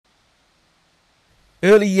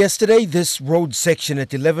Early yesterday, this road section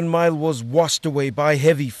at 11 Mile was washed away by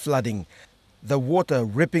heavy flooding. The water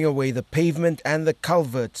ripping away the pavement and the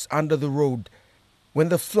culverts under the road. When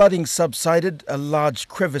the flooding subsided, a large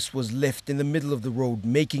crevice was left in the middle of the road,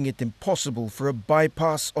 making it impossible for a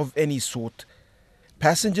bypass of any sort.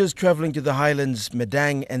 Passengers travelling to the Highlands,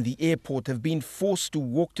 Medang and the airport have been forced to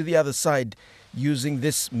walk to the other side using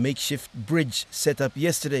this makeshift bridge set up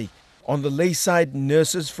yesterday. On the layside,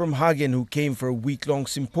 nurses from Hagen who came for a week-long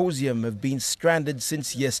symposium have been stranded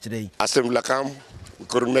since yesterday. We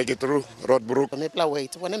couldn't make it through. Road broke.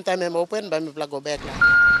 Wait. When time I'm open, go back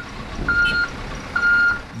now.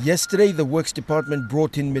 Yesterday, the Works Department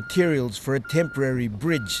brought in materials for a temporary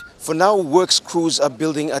bridge. For now, Works crews are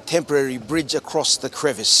building a temporary bridge across the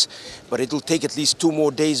crevice. But it will take at least 2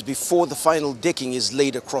 more days before the final decking is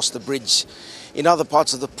laid across the bridge. In other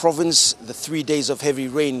parts of the province, the 3 days of heavy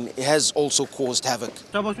rain has also caused havoc.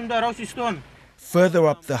 Further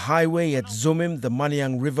up the highway at Zomim, the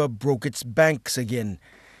Maniang River broke its banks again.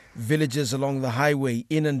 Villages along the highway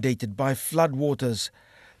inundated by floodwaters.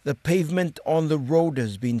 The pavement on the road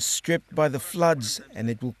has been stripped by the floods and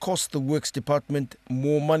it will cost the Works Department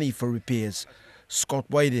more money for repairs. Scott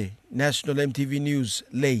Waide, National EMTV News,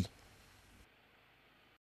 Ley.